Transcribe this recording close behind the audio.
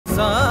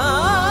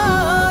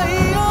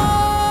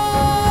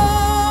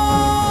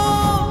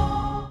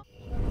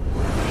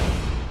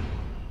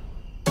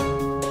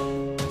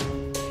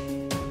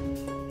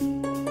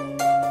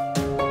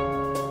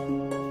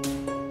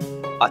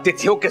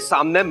अतिथियों के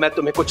सामने मैं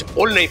तुम्हें कुछ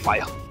बोल नहीं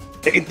पाया,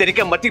 लेकिन तेरी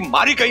क्या मति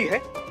मारी गई है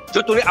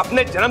जो तूने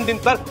अपने जन्मदिन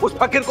पर उस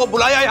फकीर को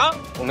बुलाया यहाँ?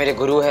 वो मेरे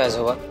गुरु है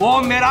आजोबा। वो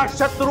मेरा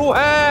शत्रु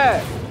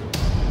है।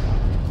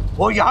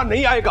 वो यहाँ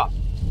नहीं आएगा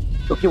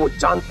क्योंकि वो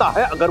जानता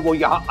है अगर वो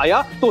यहाँ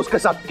आया तो उसके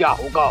साथ क्या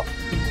होगा,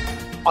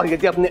 और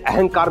यदि अपने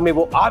अहंकार में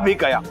वो आ भी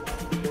गया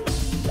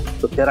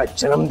तो तेरा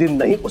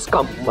जन्मदिन नहीं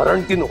उसका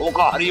मरण दिन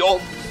होगा। हरिओम।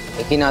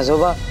 लेकिन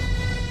आजोबा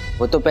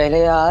वो तो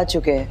पहले यहाँ आ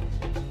चुके हैं,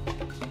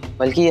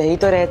 बल्कि यही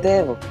तो रहते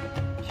हैं वो।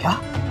 क्या?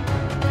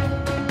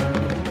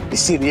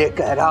 इसीलिए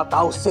कह रहा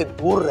था उससे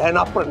दूर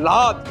रहना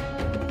प्रहलाद।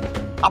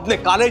 अपने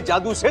काले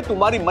जादू से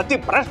तुम्हारी मति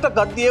भ्रष्ट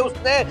कर दी है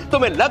उसने।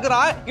 तुम्हें लग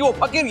रहा है कि वो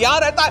फकीर यहाँ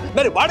रहता है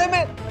मेरे बाड़े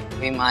में?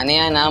 वे माने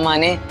या ना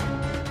माने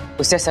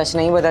उससे सच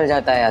नहीं बदल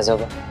जाता है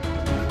आजोबा।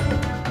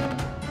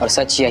 और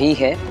सच यही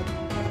है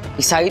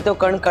कि साई तो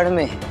कण कण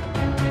में है,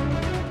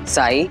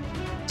 साई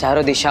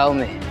चारों दिशाओं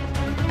में है,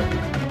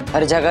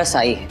 हर जगह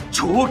साई है।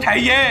 झूठ है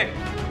ये।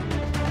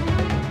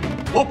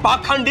 वो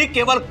पाखंडी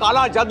केवल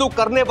काला जादू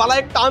करने वाला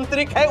एक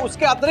तांत्रिक है,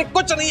 उसके अतिरिक्त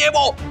कुछ नहीं है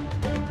वो।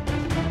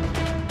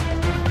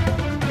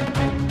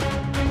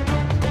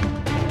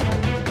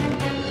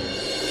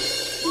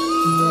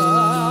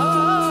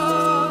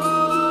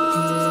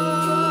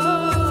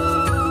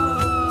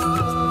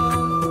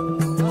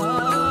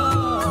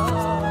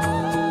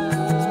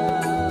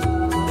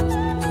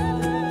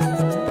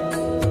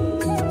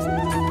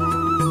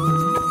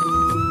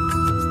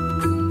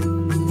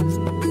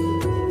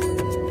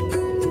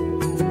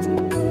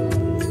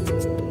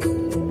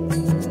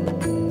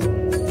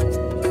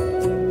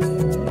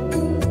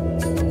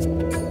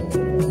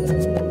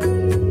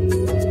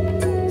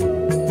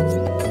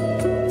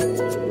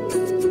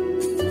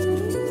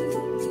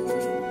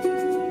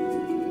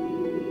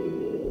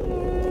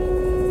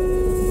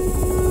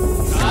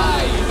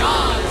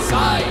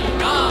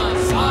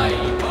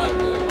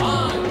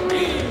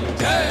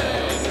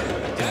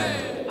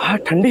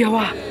 ठंडी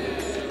हवा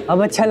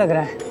अब अच्छा लग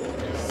रहा है।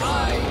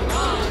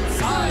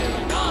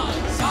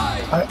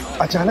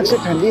 अचानक से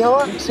ठंडी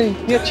हवा से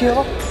इतनी अच्छी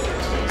हवा।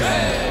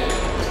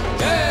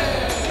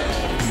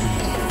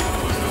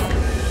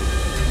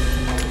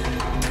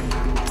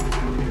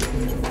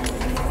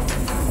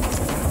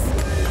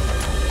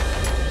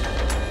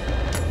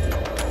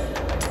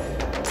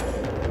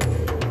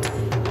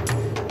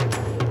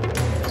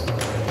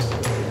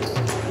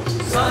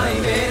 साई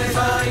मेरे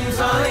साई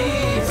साई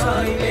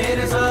साई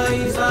मेरे साई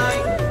साई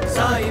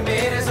साई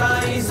मेरे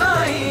साई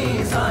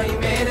साई साई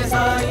मेरे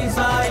साई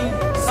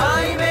साई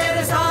साई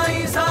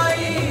मेरे साई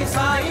साई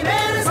साई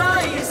मेरे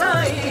साई साई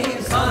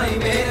साई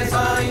मेरे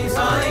साई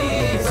साई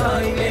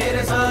साई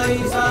मेरे साई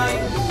साई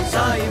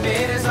साई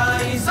मेरे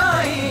साई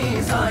साई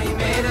साई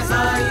मेरे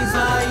साई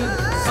साई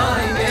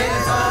साई मेरे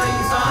साई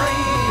साई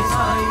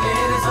साई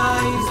मेरे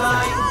साई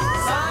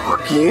साई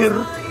फकीर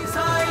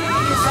साई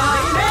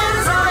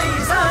मेरे साई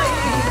साई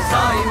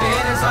साई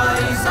मेरे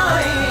साई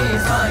साई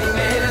साई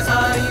मेरे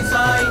साई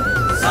साई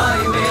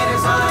साई मेरे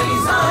साई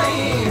साई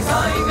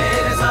साई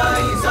मेरे साई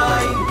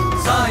साई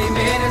साई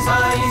मेरे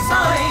साई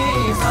साई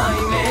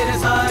साई मेरे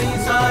साई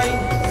साई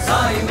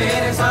साई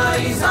मेरे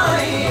साई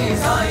साई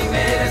साई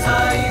मेरे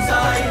साई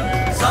साई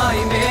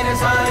साई मेरे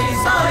साई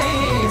साई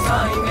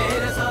साई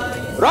मेरे साई।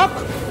 रख।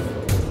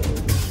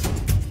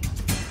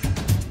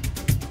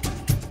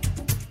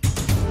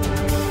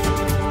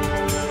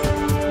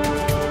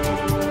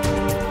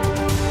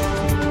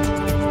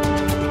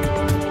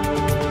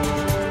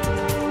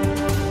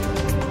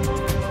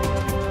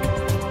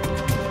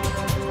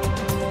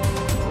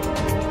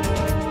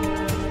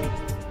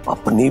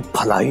 अपनी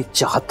भलाई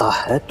चाहता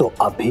है तो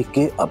अभी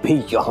के अभी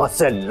यहां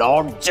से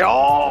लौट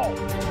जाओ।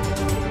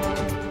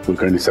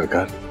 कुलकर्णी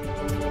सरकार,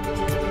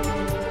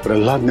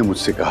 प्रहलाद ने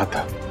मुझसे कहा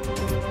था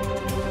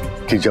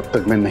कि जब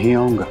तक मैं नहीं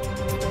आऊंगा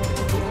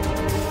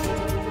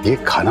ये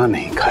खाना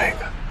नहीं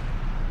खाएगा।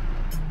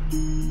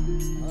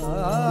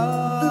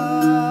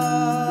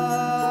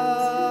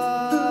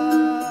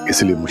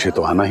 इसलिए मुझे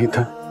तो आना ही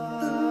था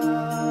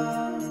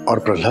और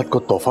प्रहलाद को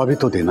तोहफा भी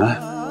तो देना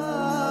है।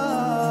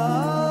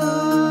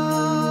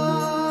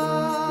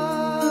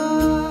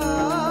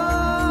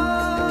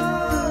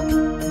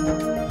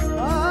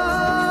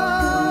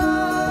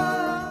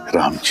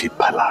 राम जी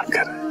भला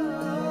करे।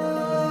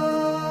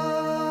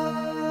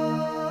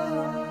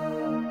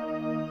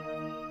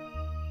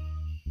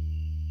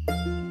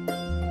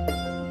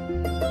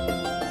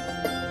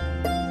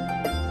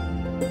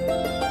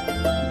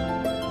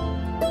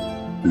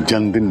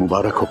 जन्मदिन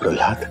मुबारक हो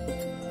प्रहलाद।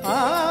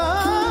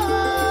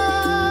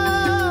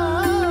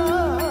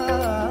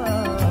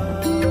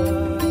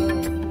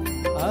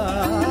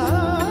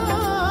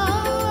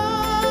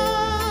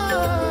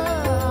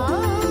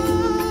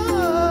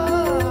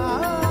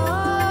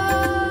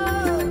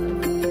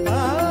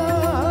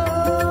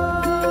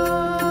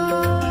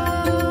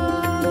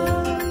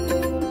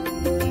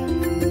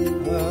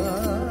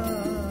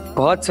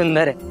 बहुत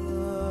सुंदर है।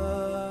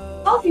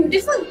 How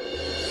beautiful!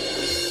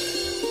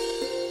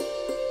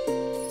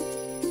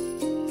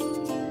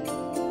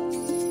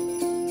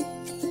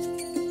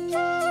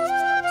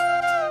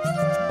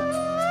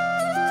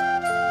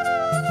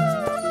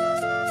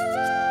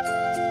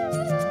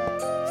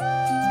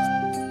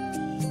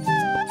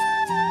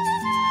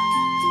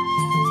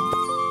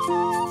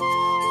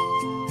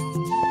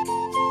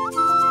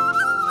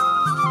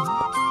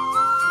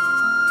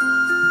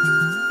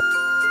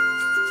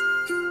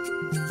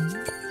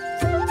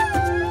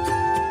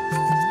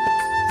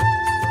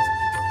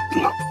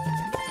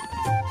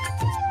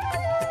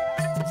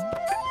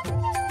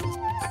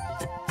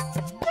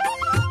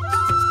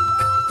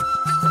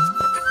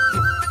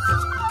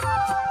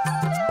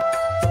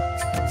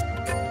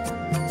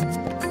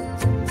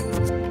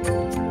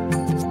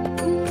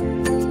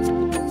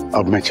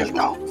 अब मैं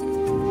चलता हूं।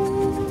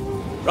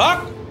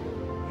 रॉक!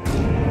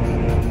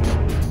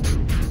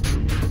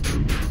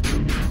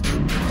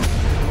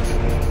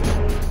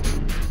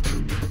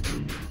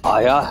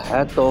 आया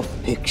है तो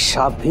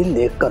भिक्षा भी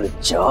लेकर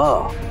जा।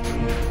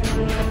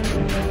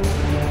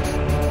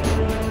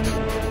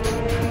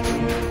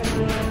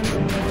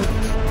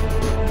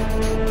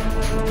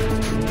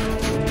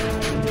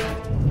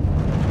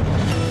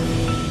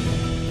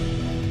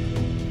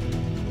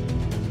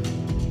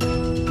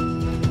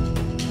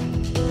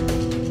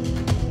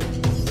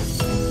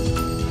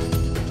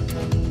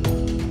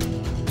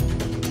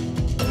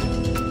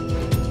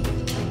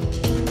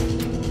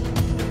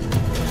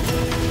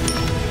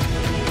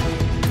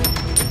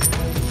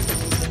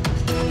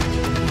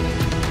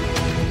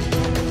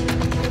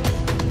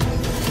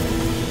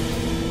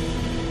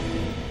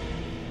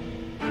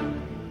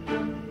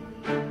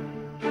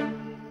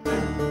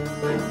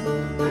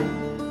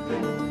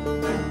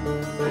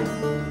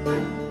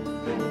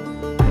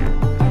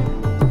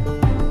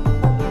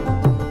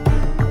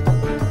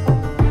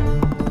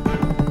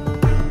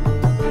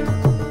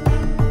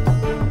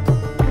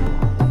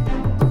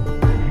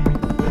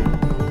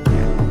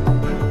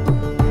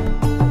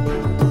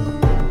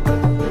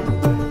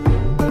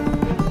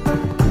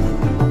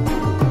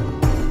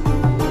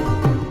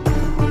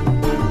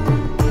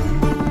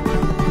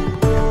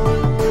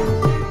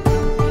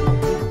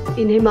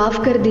 इन्हें माफ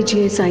कर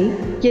दीजिए साईं,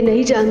 ये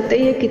नहीं जानते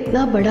ये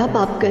कितना बड़ा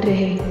पाप कर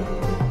रहे हैं।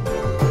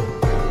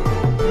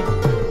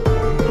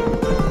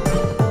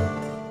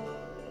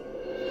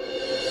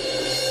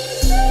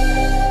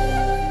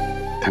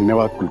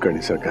 धन्यवाद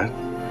कुलकर्णी सरकार।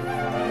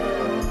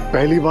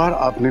 पहली बार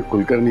आपने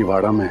कुलकर्णी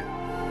वाड़ा में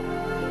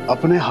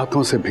अपने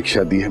हाथों से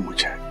भिक्षा दी है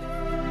मुझे।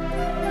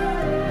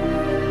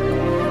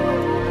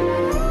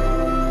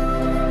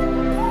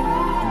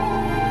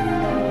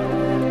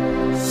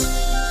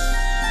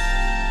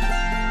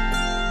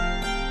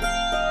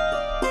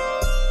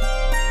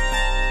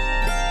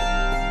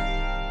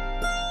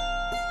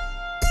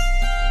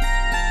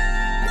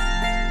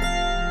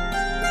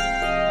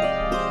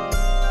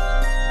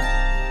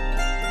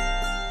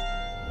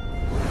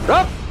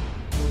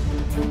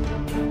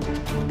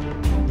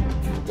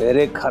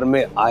 मेरे घर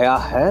में आया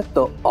है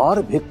तो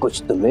और भी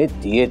कुछ तुम्हें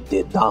दिए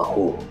देता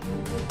हूं।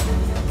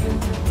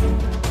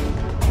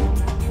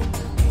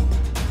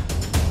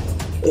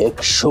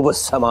 एक शुभ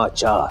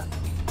समाचार।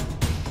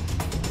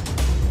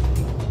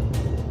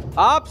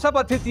 आप सब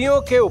अतिथियों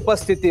के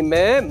उपस्थिति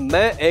में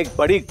मैं एक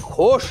बड़ी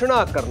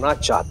घोषणा करना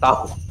चाहता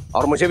हूं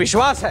और मुझे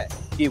विश्वास है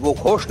कि वो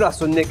घोषणा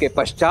सुनने के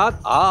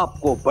पश्चात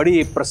आपको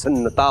बड़ी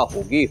प्रसन्नता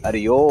होगी।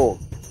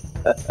 हरिओम।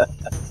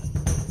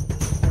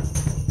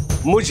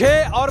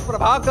 मुझे और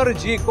प्रभाकर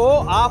जी को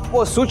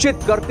आपको सूचित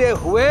करते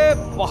हुए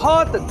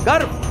बहुत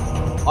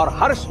गर्व और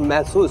हर्ष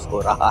महसूस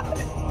हो रहा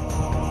है।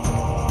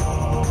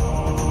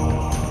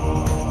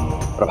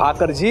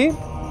 प्रभाकर जी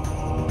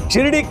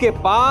शिरडी के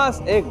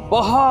पास एक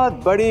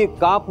बहुत बड़ी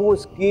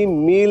कापूस की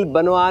मील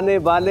बनवाने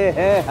वाले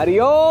हैं।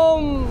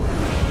 हरिओम।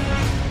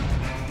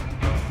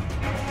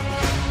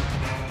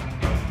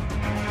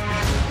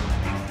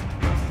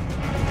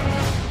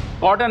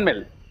 कॉटन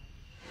मिल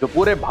जो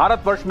पूरे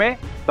भारतवर्ष में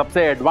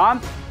सबसे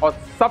एडवांस और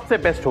सबसे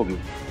बेस्ट होगी।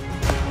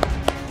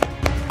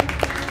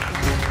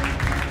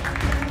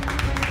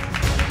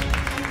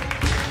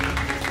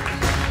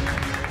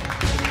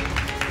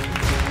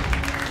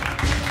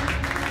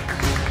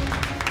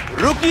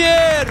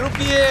 रुकिए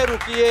रुकिए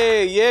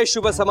रुकिए, ये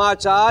शुभ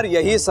समाचार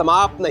यही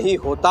समाप्त नहीं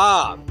होता।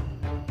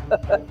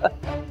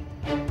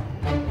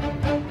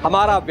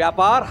 हमारा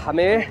व्यापार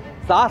हमें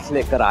साथ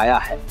लेकर आया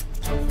है।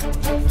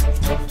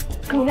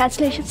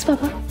 Congratulations,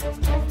 पापा।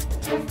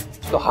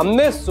 तो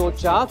हमने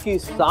सोचा कि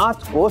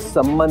साथ को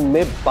संबंध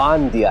में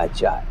बांध दिया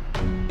जाए,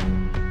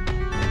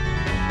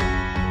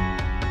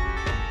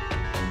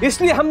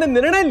 इसलिए हमने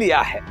निर्णय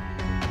लिया है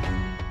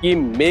कि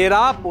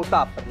मेरा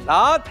पोता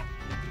प्रहलाद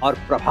और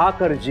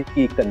प्रभाकर जी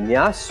की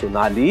कन्या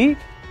सोनाली,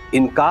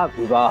 इनका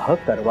विवाह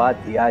करवा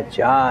दिया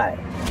जाए।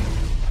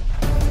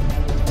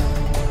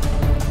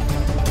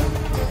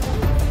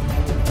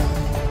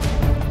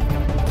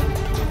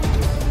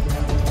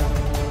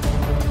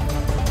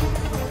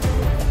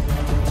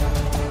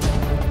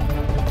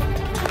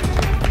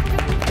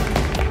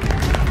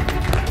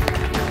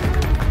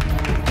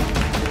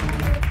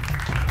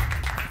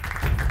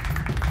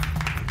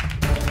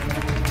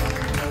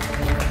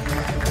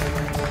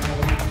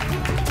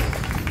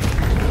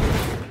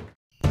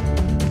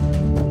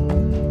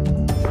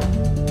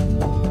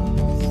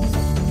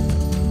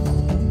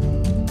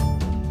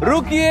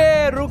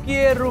 रुकिए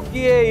रुकिए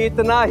रुकिए,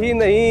 इतना ही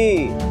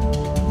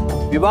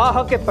नहीं,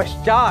 विवाह के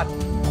पश्चात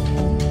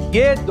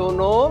ये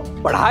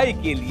दोनों पढ़ाई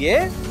के लिए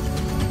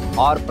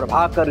और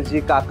प्रभाकर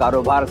जी का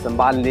कारोबार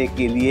संभालने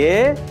के लिए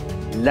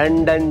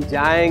लंदन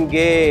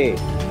जाएंगे।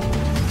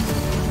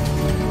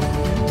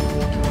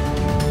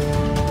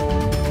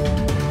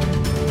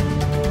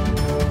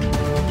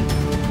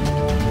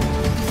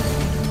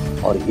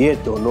 और ये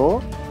दोनों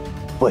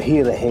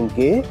वही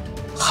रहेंगे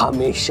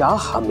हमेशा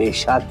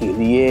हमेशा के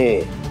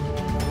लिए।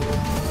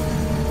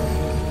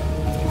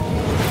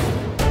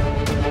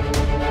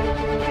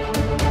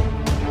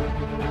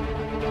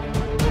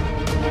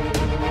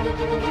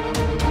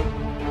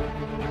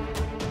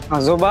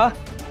 आजोबा।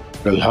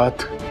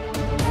 प्रहलाद,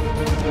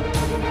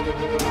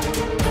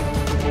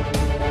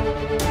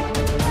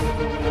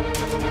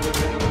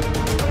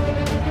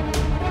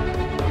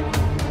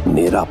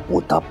 मेरा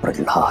पोता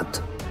प्रहलाद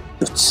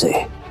तुझसे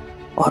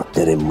और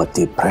तेरे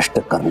मति भ्रष्ट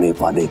करने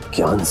वाले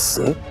ज्ञान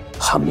से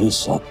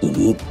हमेशा के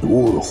लिए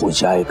दूर हो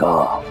जाएगा।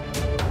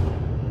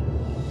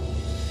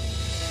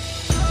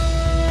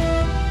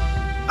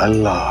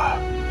 अल्लाह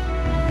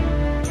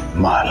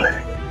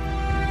मालिक।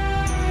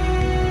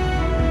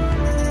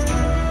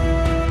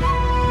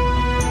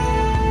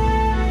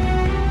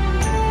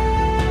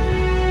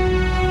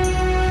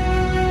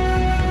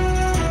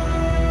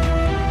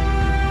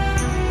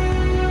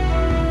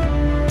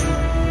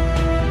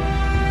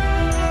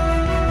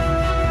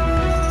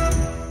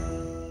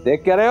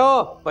 देख क्या रहे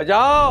हो,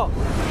 बजाओ।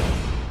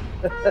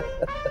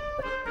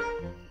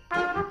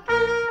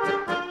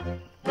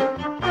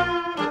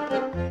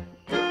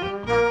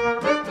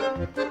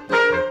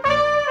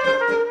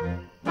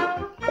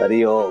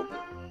 हरिओम,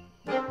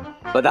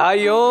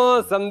 बधाई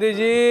हो समधी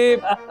जी।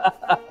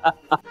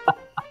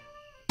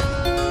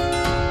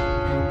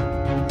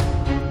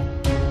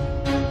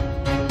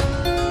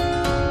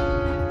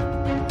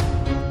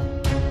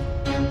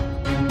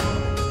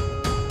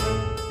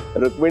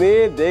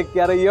 रुक्मिणी, देख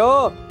क्या रही हो,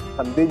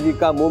 समधी जी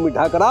का मुंह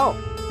मीठा कराओ।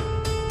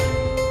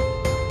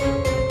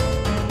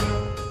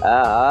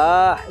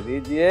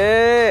 लीजिए,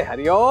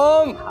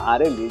 हरिओम,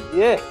 अरे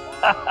लीजिए।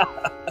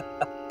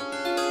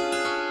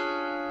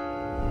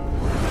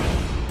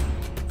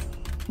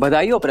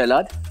 बधाई हो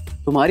प्रहलाद,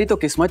 तुम्हारी तो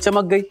किस्मत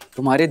चमक गई।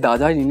 तुम्हारे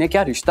दादाजी ने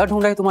क्या रिश्ता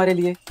ढूंढा है तुम्हारे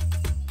लिए।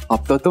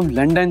 अब तो तुम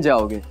लंदन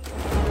जाओगे।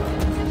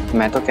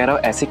 मैं तो कह रहा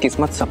हूँ ऐसी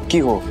किस्मत सबकी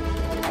हो।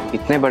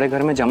 इतने बड़े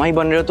घर में जमाई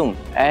बन रहे हो तुम,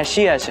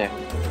 ऐशी ऐसे।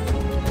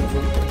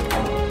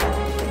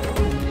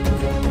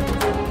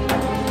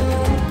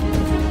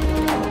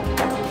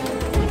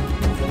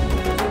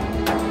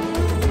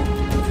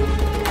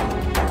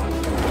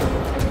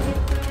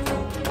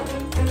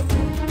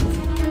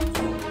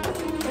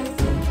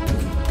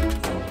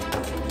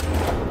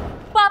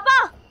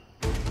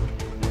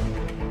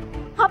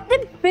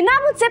 बिना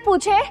मुझसे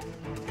पूछे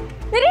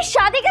मेरी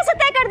शादी कैसे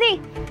तय कर दी?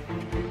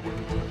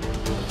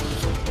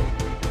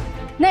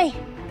 नहीं,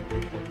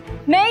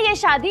 मैं ये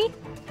शादी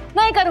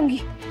नहीं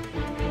करूंगी।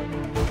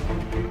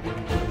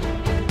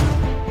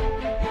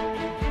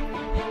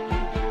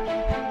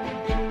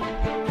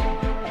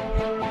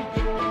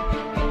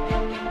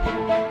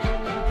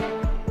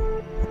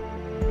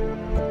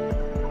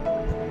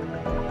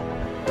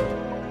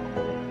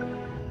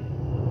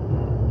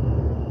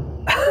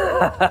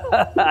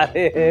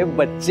 अरे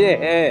बच्चे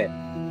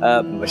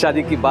हैं,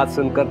 शादी की बात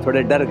सुनकर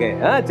थोड़े डर गए।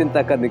 हाँ,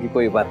 चिंता करने की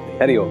कोई बात नहीं।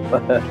 हरिओम।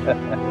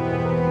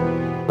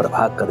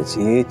 प्रभाकर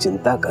जी,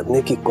 चिंता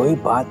करने की कोई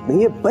बात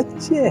नहीं है,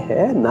 बच्चे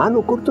हैं,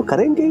 नानुकुर तो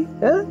करेंगे ही।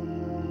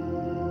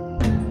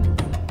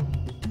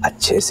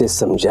 अच्छे से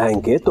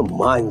समझाएंगे तो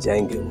मान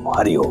जाएंगे।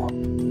 हरिओम।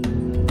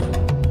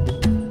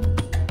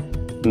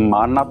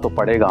 मानना तो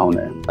पड़ेगा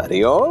उन्हें।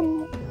 हरिओम।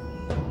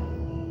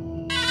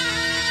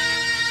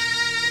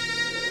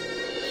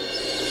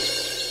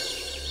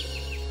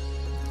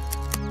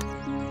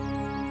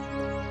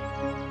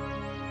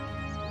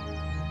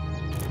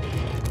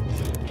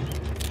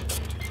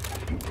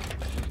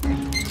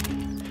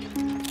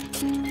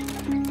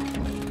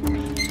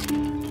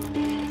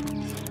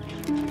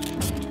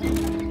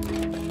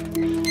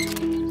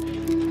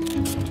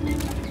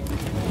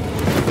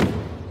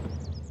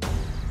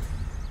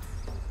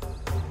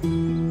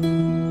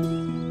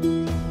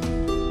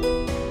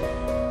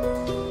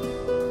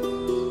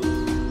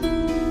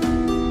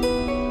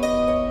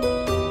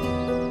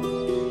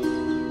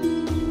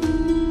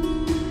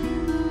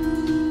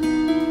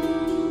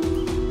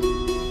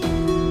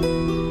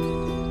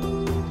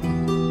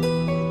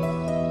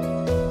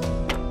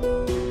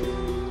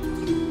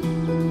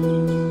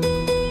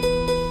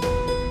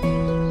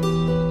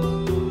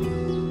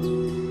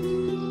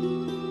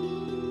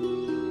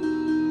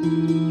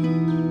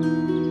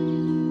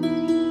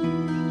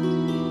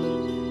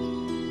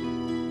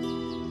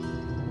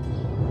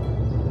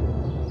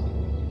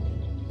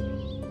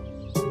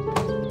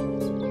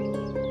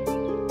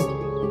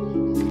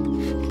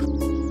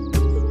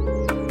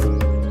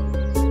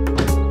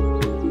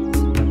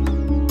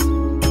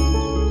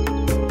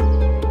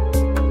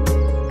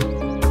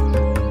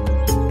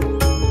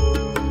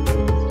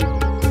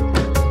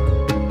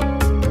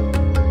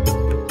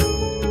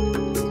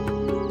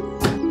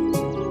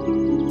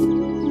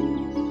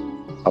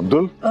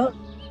 अब्दुल।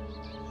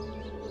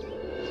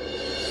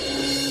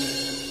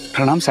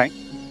 प्रणाम साईं।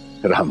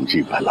 राम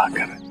जी भला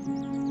करे।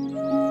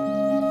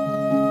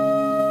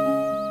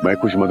 मैं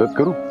कुछ मदद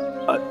करूं?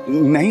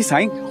 नहीं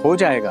साईं, हो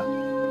जाएगा।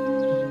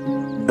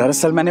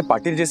 दरअसल मैंने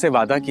पाटिल जी से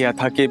वादा किया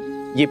था कि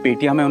ये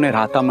पेटियां मैं उन्हें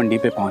राता मंडी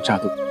पे पहुंचा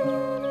दूं।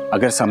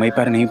 अगर समय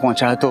पर नहीं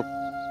पहुंचाया तो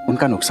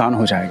उनका नुकसान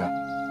हो जाएगा।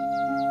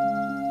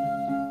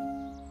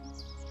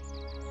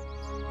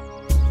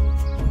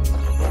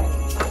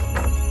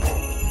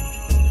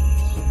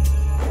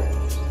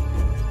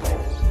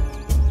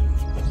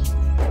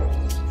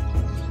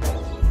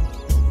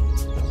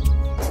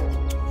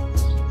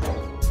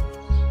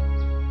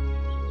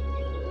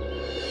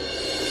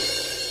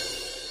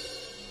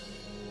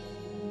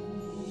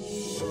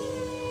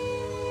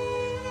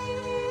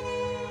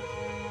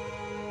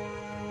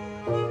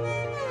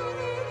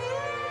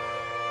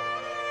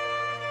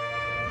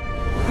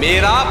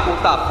 मेरा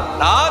पोता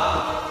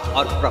प्रहलाद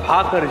और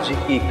प्रभाकर जी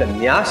की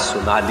कन्या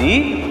सोनाली,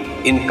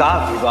 इनका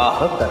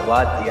विवाह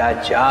करवा दिया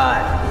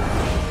जाए।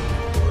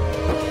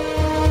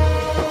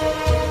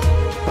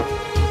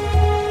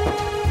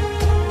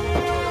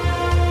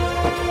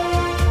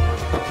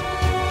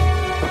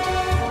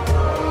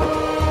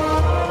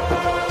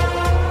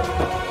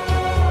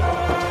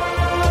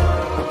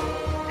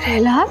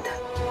 प्रहलाद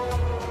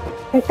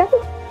बेटा,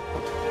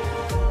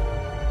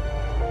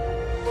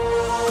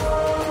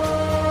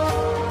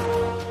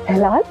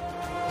 प्रहलाद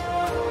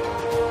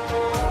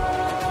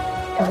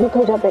शांत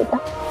हो जा बेटा।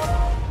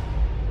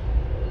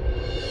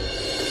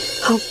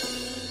 हाँ,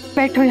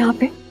 बैठो यहाँ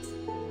पे।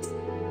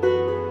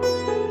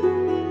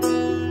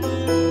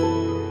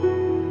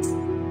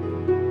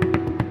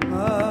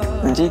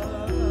 जी,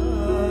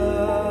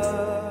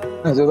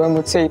 आजोबा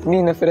मुझसे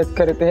इतनी नफरत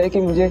करते हैं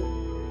कि मुझे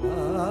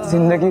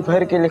जिंदगी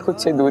भर के लिए खुद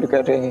से दूर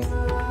कर रहे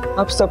हैं।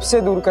 अब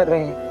सबसे दूर कर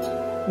रहे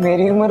हैं।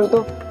 मेरी उम्र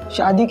तो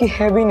शादी की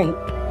है भी नहीं,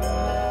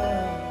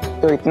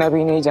 तो इतना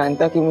भी नहीं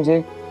जानता कि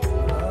मुझे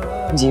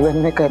जीवन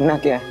में करना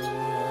क्या है।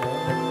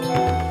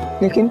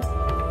 लेकिन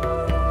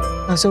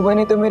आजोबा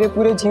ने तो मेरे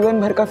पूरे जीवन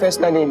भर का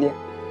फैसला ले लिया।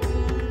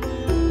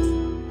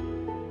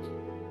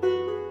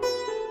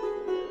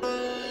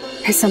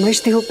 मैं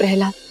समझती हूँ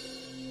प्रहलाद,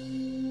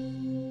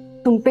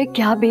 तुम पे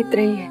क्या बीत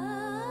रही है।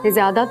 मैं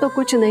ज्यादा तो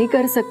कुछ नहीं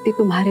कर सकती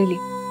तुम्हारे लिए,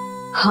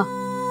 हाँ,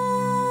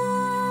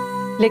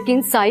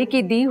 लेकिन साई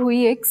की दी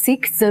हुई एक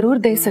सीख जरूर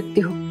दे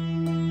सकती हूँ।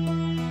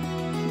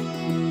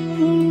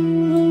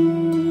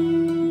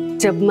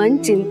 जब मन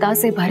चिंता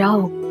से भरा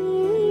हो,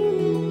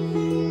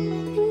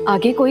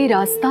 आगे कोई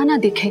रास्ता ना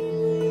दिखे,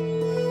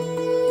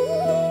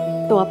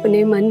 तो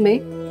अपने मन में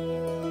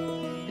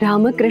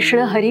राम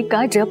कृष्ण हरि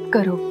का जप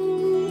करो।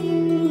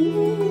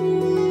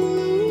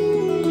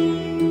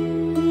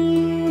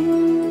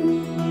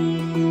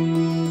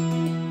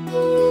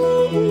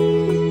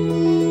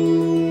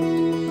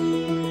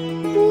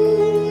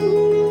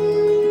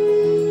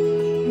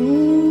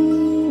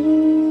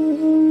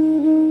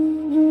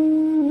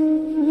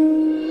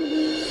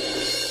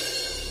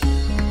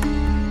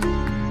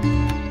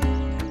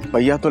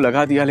 भैया तो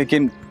लगा दिया,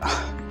 लेकिन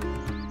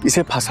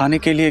इसे फंसाने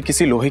के लिए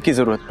किसी लोहे की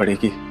जरूरत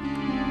पड़ेगी।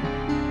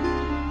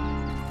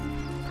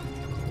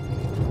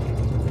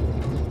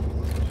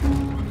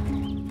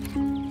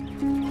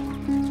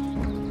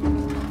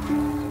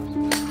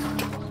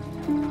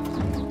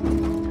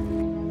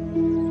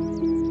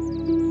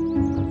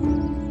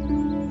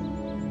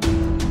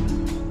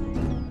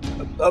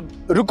 अब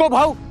रुको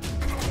भाऊ।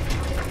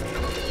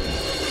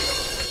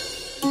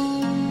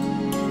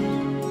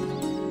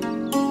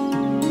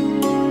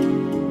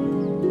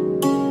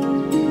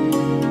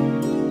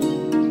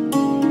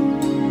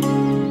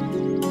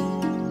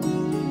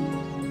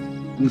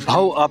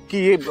 भाऊ, आपकी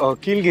ये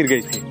कील गिर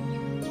गई थी।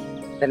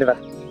 धन्यवाद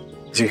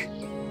जी।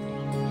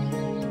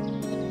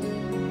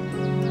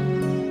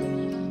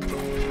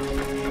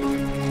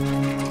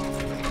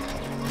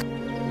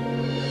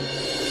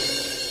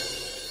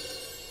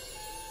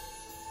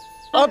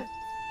 अब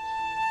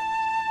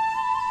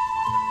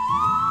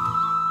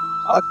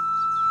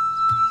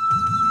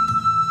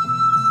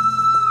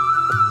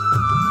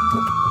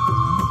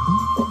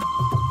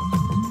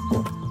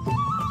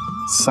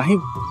साईं,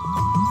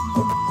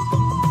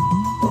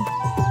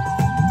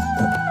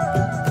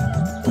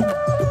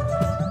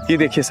 ये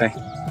देखिए साईं,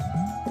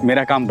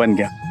 मेरा काम बन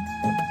गया।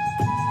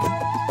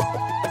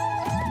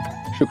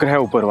 शुक्र है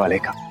ऊपर वाले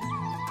का,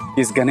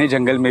 इस घने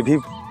जंगल में भी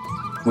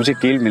मुझे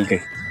कील मिल गई।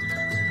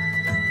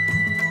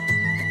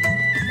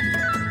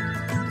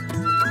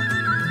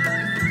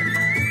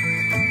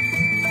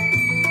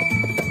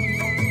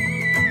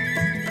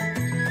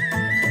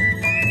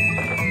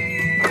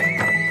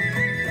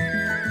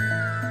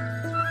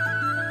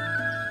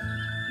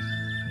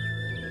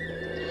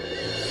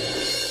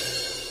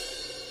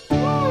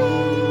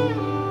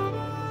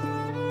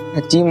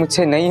 जी,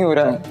 मुझसे नहीं हो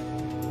रहा है।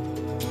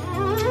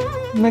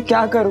 मैं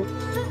क्या करूं?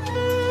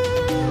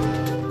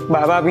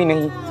 बाबा भी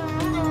नहीं,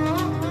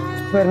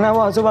 वरना वो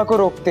आजोबा को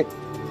रोकते।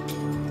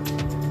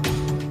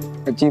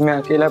 जी, मैं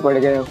अकेला पड़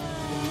गया हूं।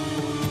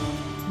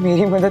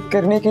 मेरी मदद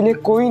करने के लिए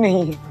कोई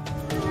नहीं है।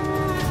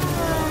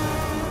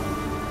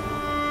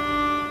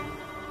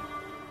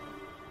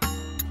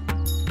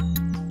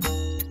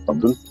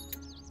 अब्दुल,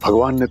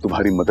 भगवान ने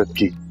तुम्हारी मदद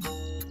की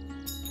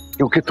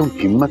क्योंकि तुम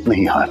हिम्मत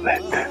नहीं हार रहे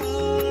थे।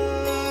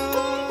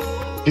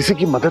 किसी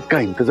की मदद का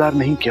इंतजार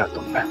नहीं किया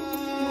तुमने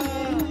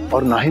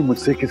और ना ही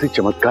मुझसे किसी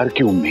चमत्कार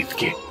की उम्मीद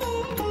की।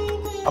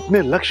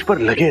 अपने लक्ष्य पर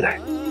लगे रहे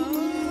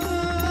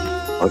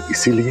और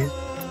इसीलिए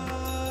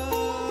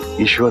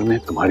ईश्वर ने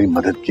तुम्हारी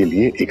मदद के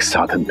लिए एक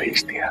साधन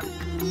भेज दिया।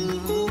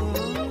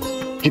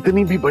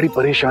 कितनी भी बड़ी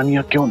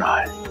परेशानियां क्यों ना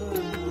आए,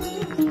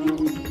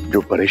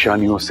 जो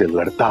परेशानियों से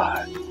लड़ता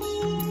है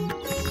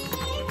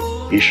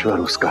ईश्वर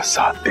उसका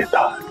साथ देता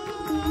है।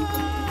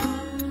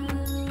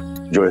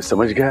 जो ये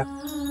समझ गया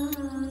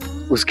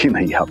उसकी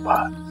नैया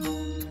पार,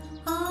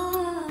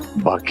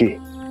 बाकी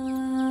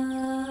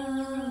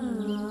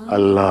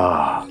अल्लाह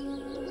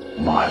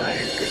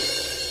मालिक।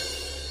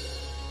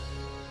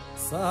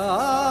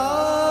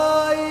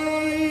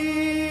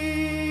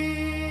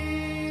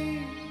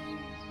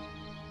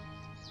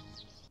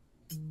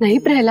 नहीं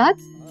प्रहलाद,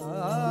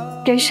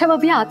 केशव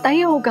अभी आता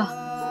ही होगा।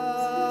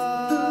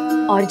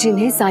 और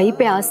जिन्हें साई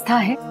पे आस्था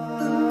है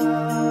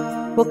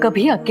वो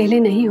कभी अकेले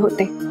नहीं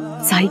होते।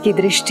 साई की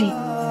दृष्टि,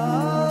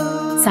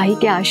 साई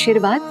के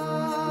आशीर्वाद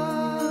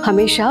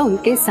हमेशा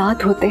उनके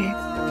साथ होते हैं।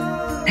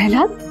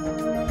 प्रहलाद,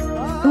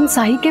 तुम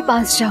साई के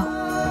पास जाओ,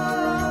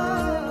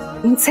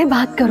 उनसे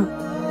बात करो,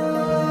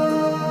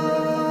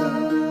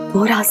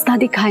 वो रास्ता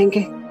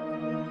दिखाएंगे।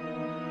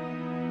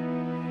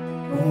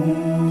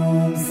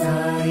 ओम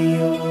साई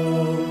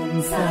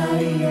ओम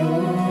साई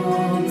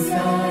ओम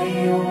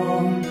साई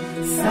ओम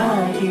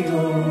साई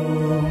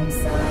ओम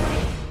Sai.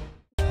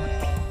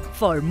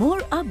 For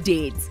more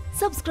updates,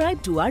 subscribe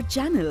to our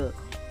channel,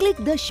 click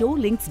the show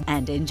links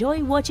and enjoy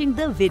watching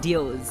the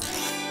videos.